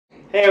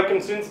Hey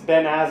Oakham students,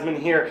 Ben Asman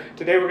here.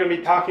 Today we're going to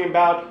be talking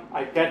about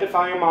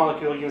identifying a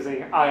molecule using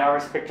IR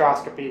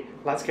spectroscopy.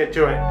 Let's get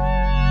to it.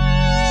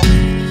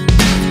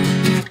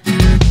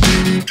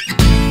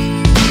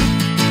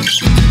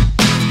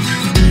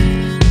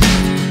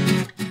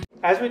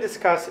 As we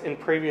discussed in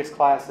previous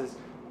classes,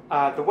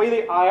 the way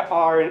the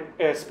IR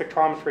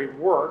spectrometry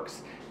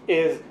works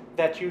is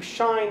that you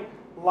shine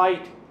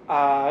light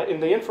in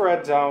the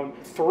infrared zone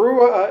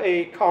through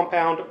a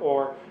compound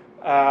or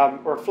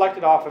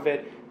reflected off of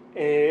it.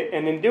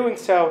 And in doing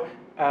so,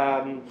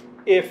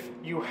 if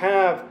you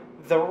have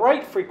the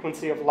right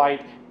frequency of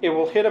light, it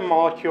will hit a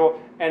molecule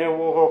and it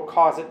will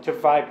cause it to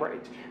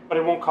vibrate, but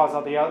it won't cause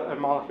all the other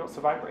molecules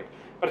to vibrate.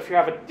 But if you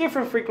have a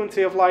different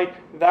frequency of light,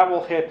 that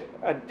will hit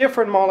a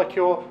different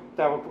molecule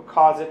that will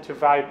cause it to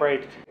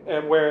vibrate,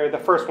 where the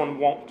first one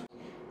won't.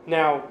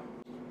 Now,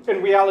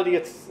 in reality,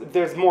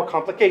 there's more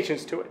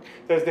complications to it.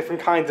 There's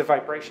different kinds of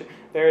vibration.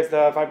 There's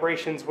the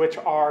vibrations which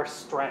are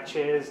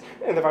stretches,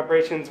 and the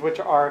vibrations which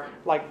are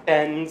like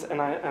bends,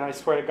 and I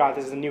swear to God,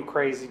 this is a new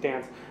crazy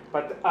dance.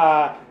 But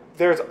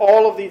there's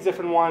all of these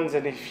different ones,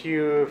 and if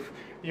you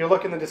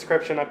look in the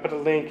description, I put a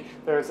link,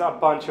 there's a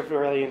bunch of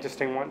really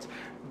interesting ones.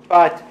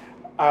 But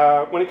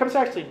when it comes to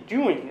actually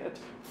doing it,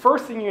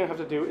 first thing you have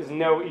to do is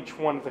know each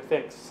one of the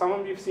things. Some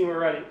of you have seen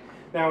already.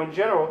 Now, in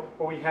general,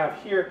 what we have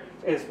here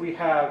is we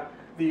have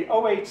the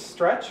OH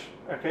stretch,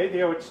 okay,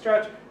 the OH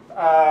stretch,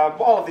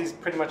 all of these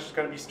pretty much is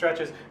going to be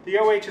stretches. The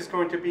OH is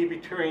going to be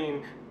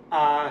between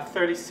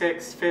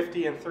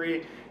 3650 and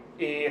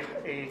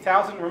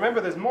 3000. Remember,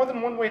 there's more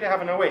than one way to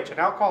have an OH, and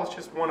alcohol is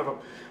just one of them.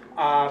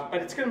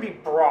 But it's going to be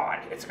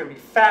broad, it's going to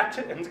be fat,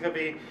 and it's going to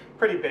be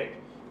pretty big.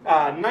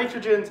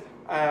 Nitrogens,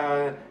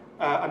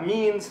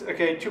 amines,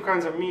 okay, two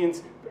kinds of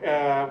amines.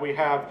 We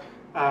have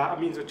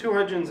amines with 2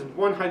 hydrogens and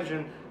 1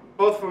 hydrogen,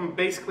 both of them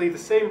basically the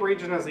same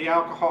region as the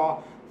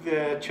alcohol.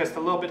 They're just a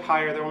little bit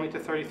higher. They're only to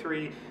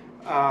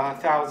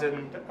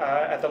 33,000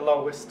 at the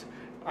lowest,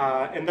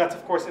 and that's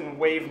of course in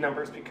wave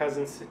numbers, because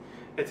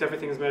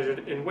everything is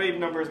measured in wave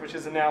numbers, which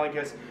is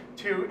analogous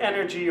to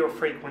energy or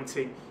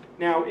frequency.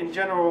 Now, in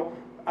general,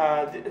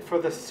 for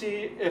the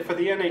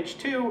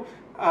NH2,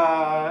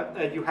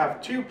 you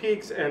have 2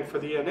 peaks, and for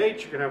the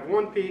NH, you can have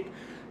 1 peak.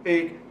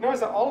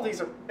 Notice that all of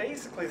these are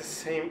basically the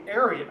same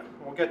area.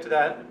 We'll get to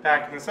that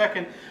back in a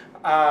second.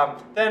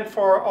 Then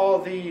for all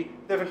the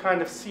different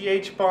kind of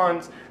CH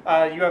bonds,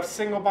 you have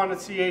single bonded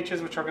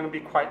CHs, which are going to be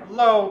quite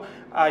low.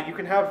 You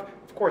can have,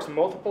 of course,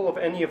 multiple of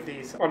any of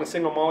these on a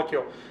single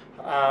molecule.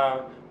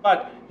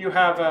 But you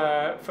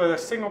have, for the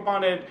single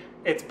bonded,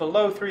 it's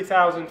below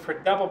 3,000. For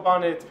double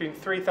bonded, it's between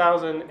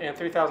 3,000 and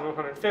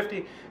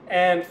 3,150.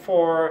 And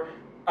for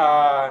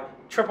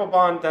triple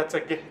bond, that's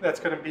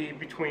going to be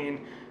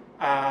between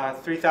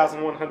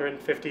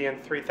 3,150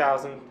 and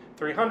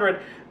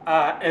 3,300,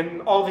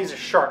 and all these are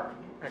sharp.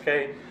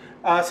 Okay.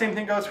 Same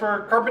thing goes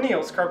for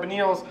carbonyls.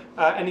 Carbonyls,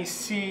 any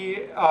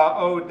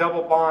CO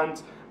double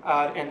bonds,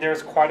 and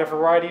there's quite a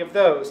variety of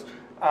those.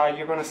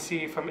 You're going to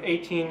see from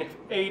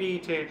 1880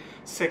 to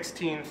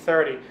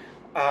 1630.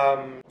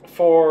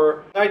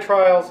 For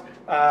nitriles,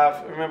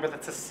 remember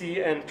that's a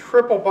CN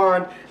triple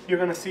bond. You're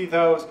going to see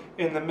those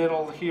in the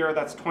middle here.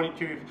 That's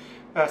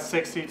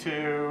 2260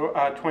 to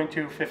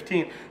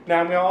 2215.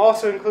 Now, I'm going to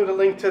also include a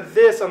link to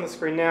this on the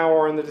screen now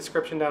or in the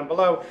description down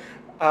below,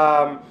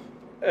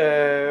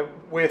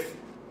 with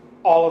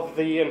all of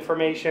the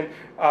information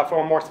for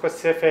a more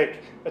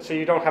specific, so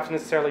you don't have to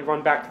necessarily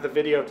run back to the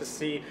video to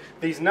see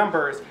these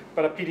numbers,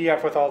 but a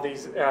PDF with all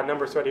these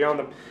numbers already on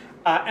them.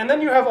 And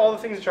then you have all the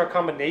things which are a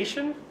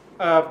combination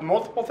of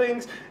multiple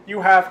things.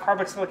 You have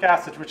carboxylic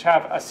acids, which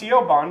have a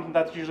CO bond, and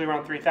that's usually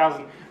around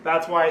 3,000.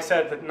 That's why I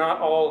said that not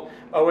all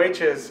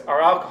OHs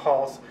are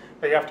alcohols,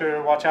 but you have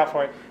to watch out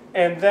for it.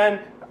 And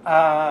then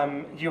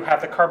you have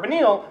the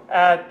carbonyl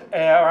at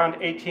around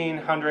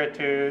 1,800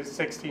 to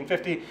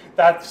 1,650.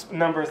 That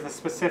number is the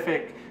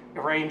specific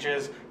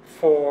ranges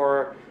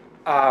for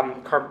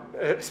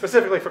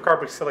specifically for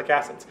carboxylic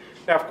acids.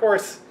 Now, of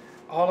course,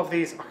 all of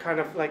these are kind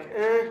of like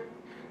a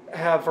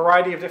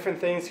variety of different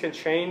things can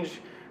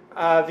change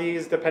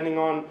these depending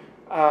on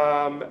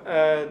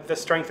the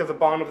strength of the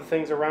bond of the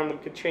things around them.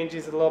 Could change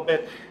these a little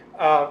bit,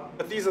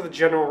 but these are the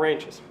general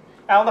ranges.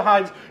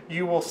 Aldehydes,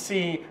 you will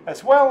see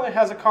as well, it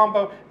has a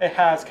combo. It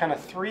has kind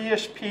of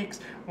 3-ish peaks.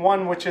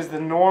 One which is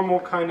the normal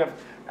kind of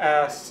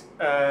the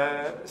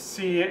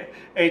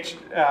CH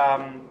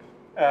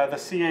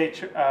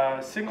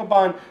single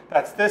bond.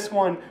 That's this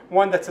one.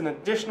 One that's an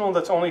additional,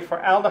 that's only for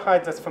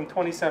aldehydes, that's from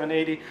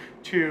 2780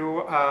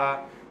 to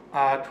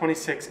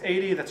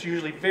 2680. That's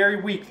usually very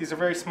weak. These are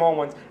very small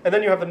ones. And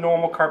then you have the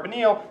normal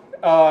carbonyl.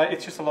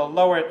 It's just a little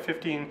lower at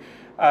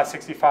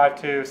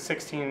 1565 to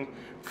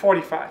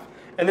 1645.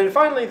 And then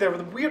finally, the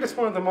weirdest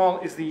one of them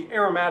all is the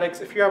aromatics.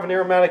 If you have an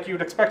aromatic, you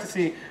would expect to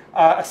see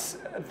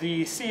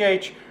the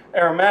CH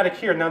aromatic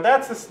here. Now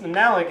that's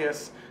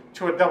analogous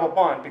to a double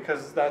bond,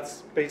 because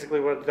that's basically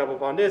what a double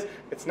bond is.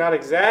 It's not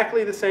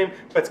exactly the same,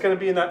 but it's going to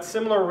be in that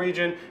similar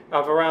region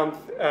of around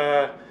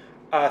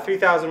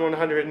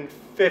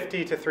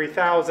 3,150 to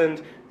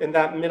 3,000, in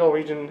that middle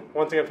region,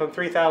 once again from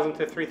 3,000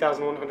 to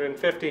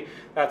 3,150,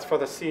 that's for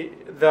the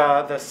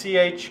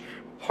CH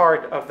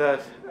part of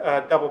the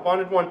double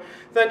bonded one.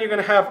 Then you're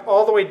going to have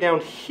all the way down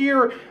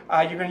here,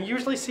 you're going to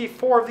usually see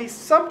 4 of these.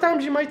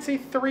 Sometimes you might see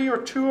 3 or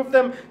 2 of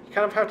them. You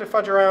kind of have to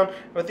fudge around.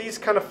 But these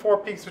kind of 4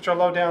 peaks, which are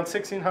low down,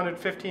 1600,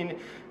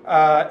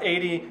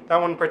 1580.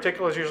 That one in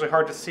particular is usually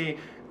hard to see,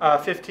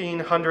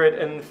 1500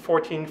 and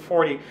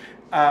 1440.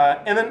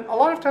 And then a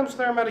lot of times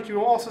with aromatic, you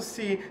will also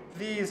see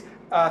these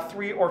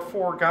 3 or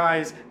 4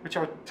 guys, which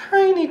are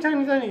tiny,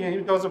 tiny, tiny.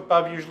 Those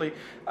above usually,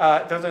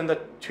 those are in the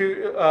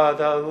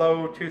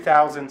low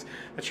 2000s,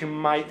 that you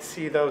might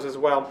see those as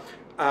well.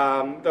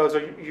 Those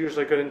are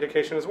usually a good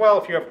indication as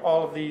well. If you have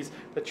all of these,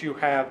 that you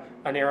have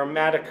an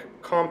aromatic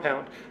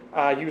compound,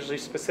 usually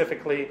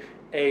specifically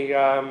a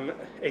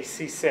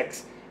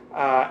C6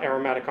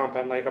 aromatic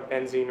compound, like a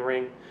benzene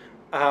ring.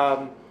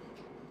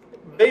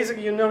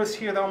 Basically, you notice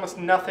here that almost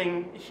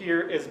nothing here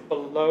is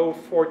below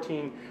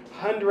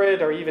 1400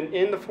 or even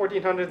in the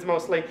 1400s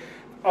mostly.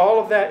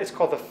 All of that is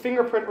called the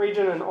fingerprint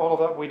region, and all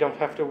of that we don't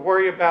have to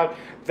worry about.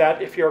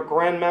 That if you're a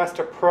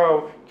Grandmaster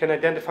Pro, can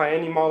identify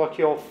any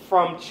molecule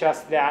from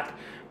just that.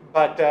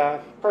 But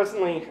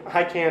personally,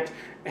 I can't,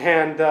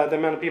 and the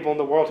amount of people in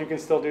the world who can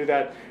still do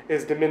that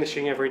is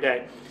diminishing every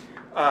day.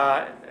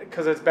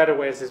 Because there's better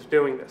ways of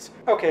doing this.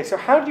 Okay, so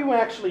how do you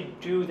actually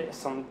do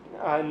this in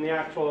the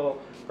actual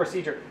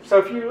procedure? So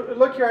if you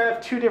look here, I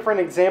have 2 different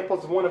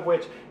examples, one of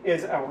which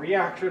is a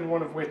reaction,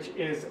 one of which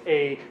is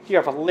you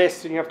have a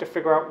list and you have to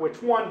figure out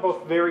which one,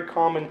 both very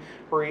common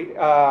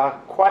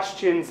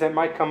questions that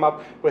might come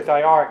up with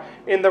IR.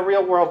 In the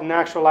real world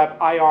natural lab,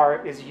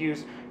 IR is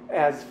used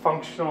as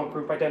functional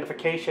group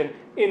identification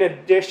in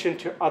addition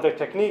to other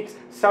techniques,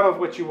 some of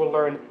which you will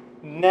learn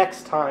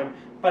next time.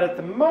 But at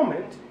the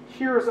moment,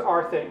 here's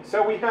our thing.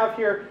 So we have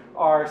here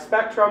our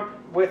spectrum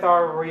with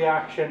our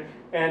reaction,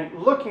 and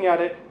looking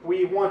at it,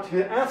 we want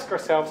to ask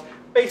ourselves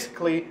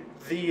basically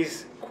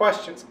these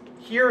questions.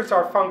 Here's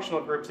our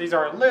functional groups. These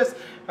are our list.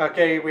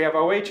 Okay, we have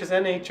OHs,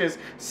 NHs,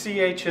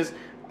 CHs,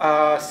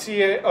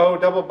 CaO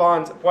double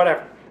bonds,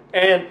 whatever.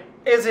 And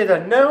is it a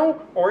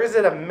no or is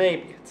it a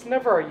maybe? It's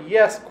never a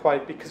yes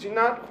quite, because you're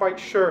not quite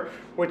sure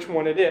which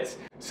one it is.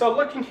 So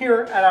looking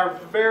here at our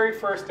very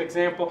first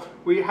example,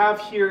 we have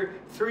here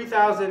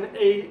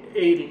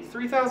 3080.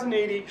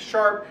 3080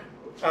 sharp.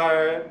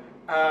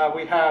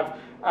 We have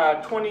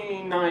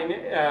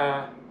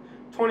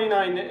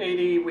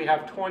 2980, we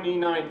have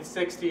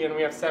 2960, and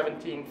we have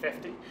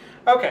 1750.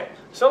 Okay,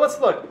 so let's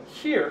look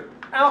here.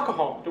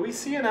 Alcohol. Do we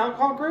see an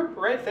alcohol group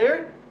right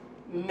there?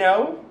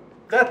 No.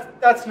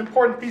 That's an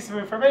important piece of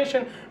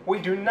information. We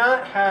do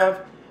not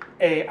have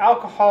an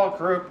alcohol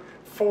group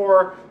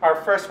for our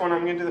first one.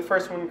 I'm going to do the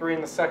first one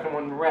green, the second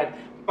one red.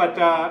 But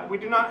we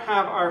do not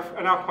have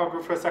an alcohol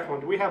group for the second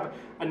one. Do we have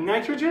a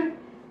nitrogen?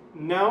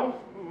 No.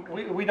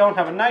 We don't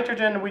have a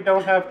nitrogen. We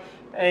don't have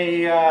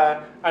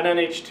an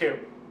NH2.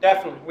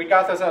 Definitely. We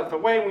got those out of the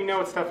way. We know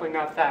it's definitely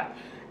not that.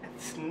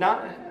 It's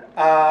not.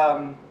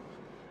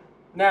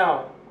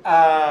 Now,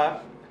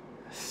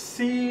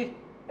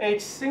 CH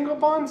single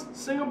bonds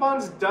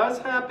does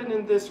happen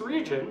in this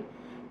region.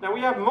 Now we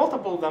have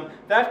multiple of them.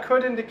 That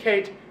could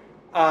indicate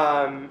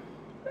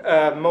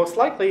most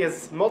likely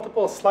is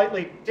multiple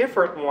slightly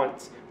different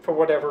ones for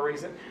whatever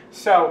reason.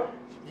 So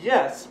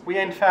yes, we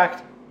in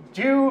fact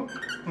do,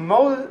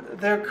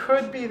 there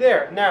could be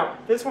there. Now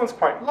this one's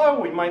quite low.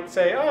 We might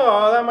say,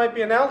 oh, that might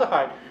be an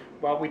aldehyde.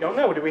 Well, we don't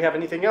know. Do we have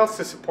anything else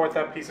to support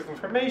that piece of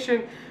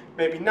information?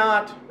 Maybe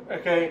not.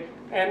 Okay,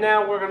 and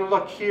now we're going to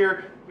look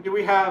here. Do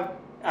we have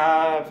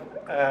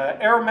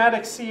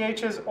aromatic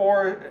CHs,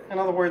 or in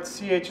other words,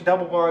 CH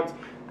double bonds?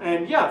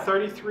 And yeah,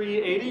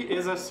 3380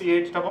 is a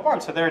CH double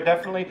bond. So there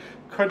definitely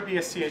could be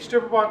a CH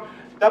double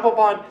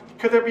bond.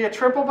 Could there be a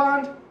triple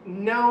bond?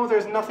 No,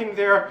 there's nothing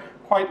there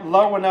quite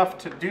low enough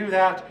to do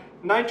that.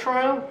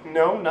 Nitrile?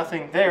 No,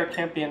 nothing there.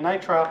 Can't be a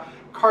nitrile.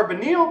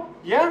 Carbonyl?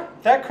 Yeah,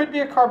 that could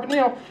be a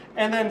carbonyl.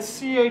 And then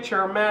CH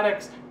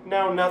aromatics?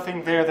 No,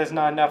 nothing there. There's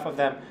not enough of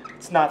them.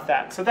 It's not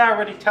that. So that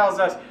already tells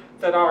us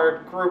that our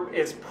group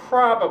is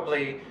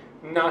probably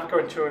not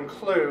going to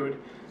include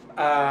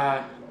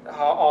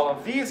all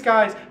of these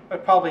guys,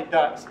 but probably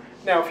does.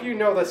 Now, if you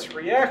know this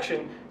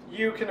reaction,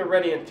 you can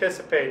already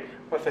anticipate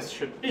what this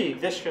should be.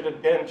 This should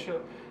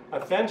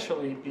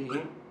eventually be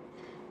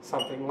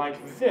something like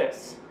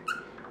this.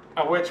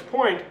 At which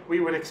point,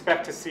 we would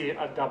expect to see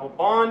a double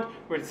bond,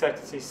 we would expect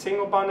to see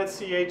single bonded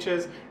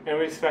CHs, and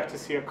we expect to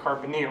see a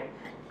carbonyl.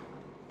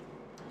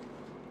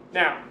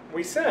 Now,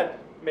 we said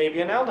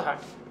maybe an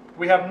aldehyde.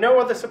 We have no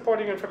other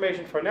supporting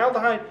information for an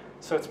aldehyde,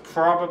 so it's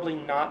probably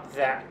not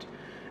that.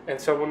 And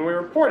so when we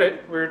report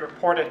it, we would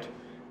report it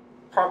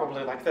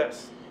probably like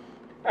this.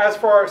 As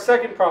for our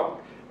second problem,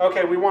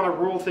 okay, we want to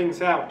rule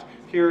things out.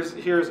 Here's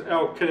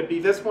oh, could it be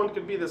this one?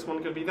 Could it be this one?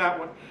 Could it be that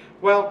one?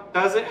 Well,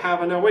 does it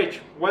have an OH?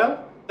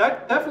 Well,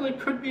 that definitely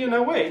could be an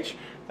OH.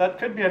 That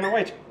could be an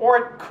OH. Or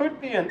it could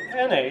be an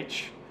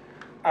NH.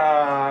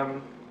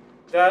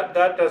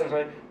 That doesn't.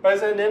 But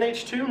is it an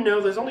NH2?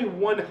 No, there's only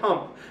one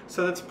hump.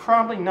 So that's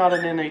probably not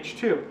an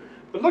NH2.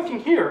 But looking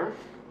here,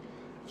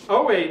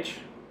 OH,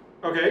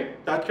 okay,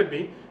 that could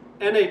be.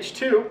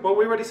 NH2, well,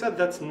 we already said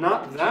that's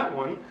not that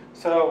one.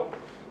 So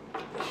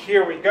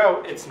here we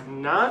go. It's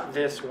not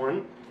this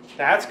one.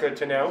 That's good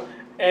to know.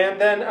 And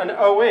then an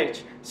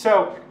OH.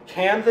 So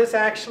can this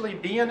actually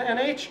be an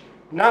NH?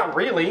 Not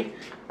really.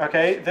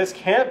 Okay, this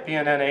can't be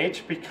an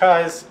NH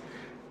because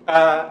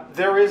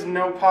there is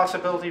no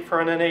possibility for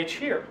an NH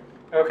here.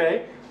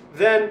 Okay,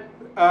 then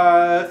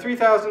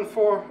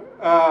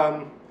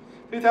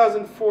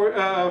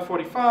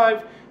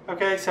 3045.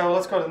 Okay, so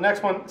let's go to the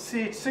next one.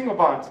 C, single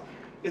bonds.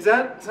 Is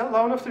that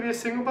low enough to be a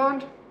single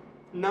bond?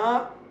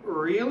 Not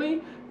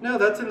really. No,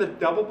 that's in the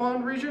double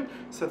bond region.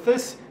 So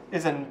this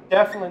is a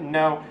definite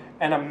no,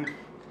 and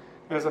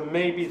there's a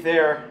maybe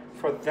there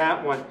for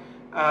that one.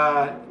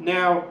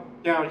 Now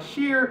down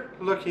here,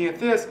 looking at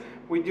this,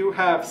 we do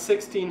have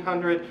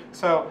 1600.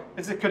 So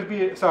it could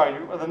be, sorry,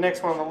 the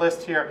next one on the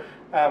list here,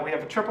 we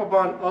have a triple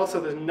bond. Also,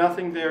 there's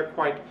nothing there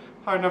quite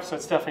hard enough, so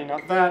it's definitely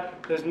not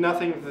that. There's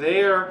nothing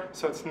there,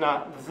 so it's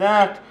not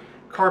that.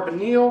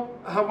 Carbonyl,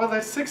 well,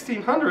 there's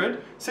 1600.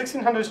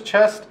 1600 is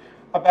just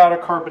about a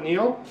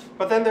carbonyl,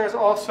 but then there's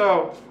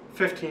also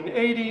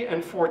 1580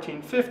 and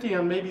 1450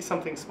 and maybe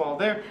something small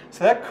there.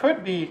 So that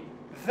could be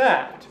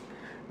that.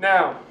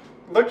 Now,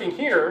 looking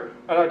here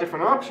at our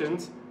different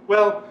options,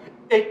 well,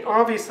 it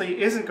obviously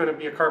isn't going to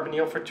be a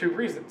carbonyl for two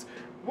reasons.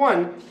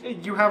 One,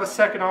 you have a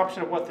second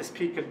option of what this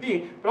peak could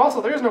be, but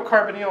also there is no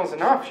carbonyl as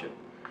an option.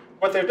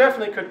 What there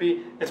definitely could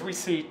be is we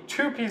see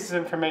two pieces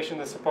of information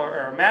that support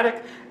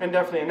aromatic and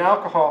definitely an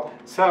alcohol.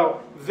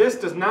 So this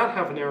does not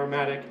have an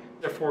aromatic,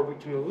 therefore we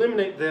can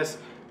eliminate this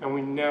and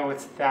we know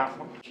it's that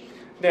one.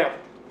 Now,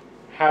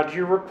 how do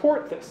you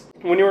report this?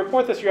 When you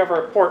report this, you have a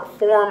report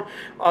form.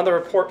 On the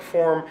report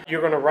form,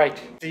 you're going to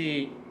write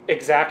the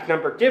exact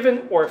number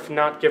given, or if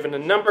not given a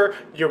number,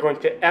 you're going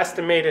to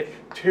estimate it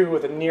to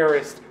the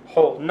nearest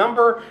whole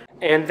number,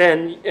 and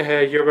then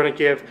you're going to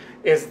give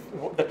is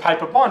the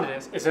type of bond it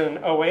is. Is it an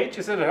OH?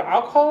 Is it an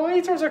alcohol OH,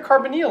 or is it a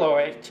carbonyl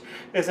OH?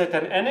 Is it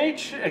an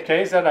NH?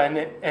 Okay, is that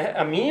an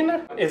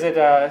amine? Is it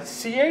a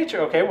CH?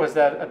 Okay, was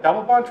that a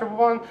double bond, triple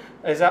bond?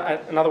 Is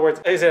that, in other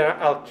words, is it an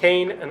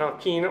alkane, an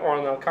alkene, or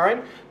an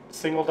alkyne?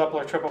 Single, double,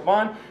 or triple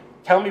bond?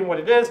 Tell me what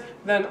it is.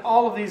 Then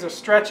all of these are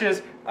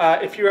stretches.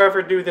 If you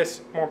ever do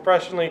this more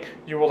professionally,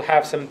 you will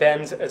have some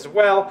bends as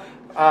well.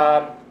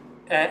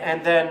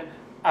 And then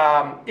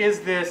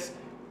is this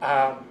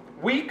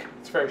weak?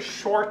 It's very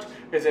short.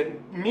 Is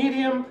it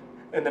medium,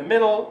 in the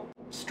middle,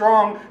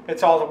 strong?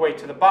 It's all the way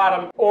to the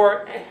bottom.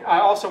 Or I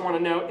also want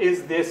to know,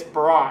 is this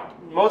broad?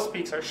 Most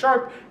peaks are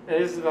sharp.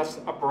 Is this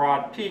a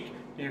broad peak?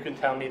 You can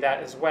tell me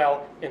that as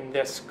well in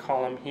this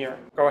column here.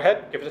 Go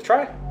ahead, give it a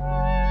try.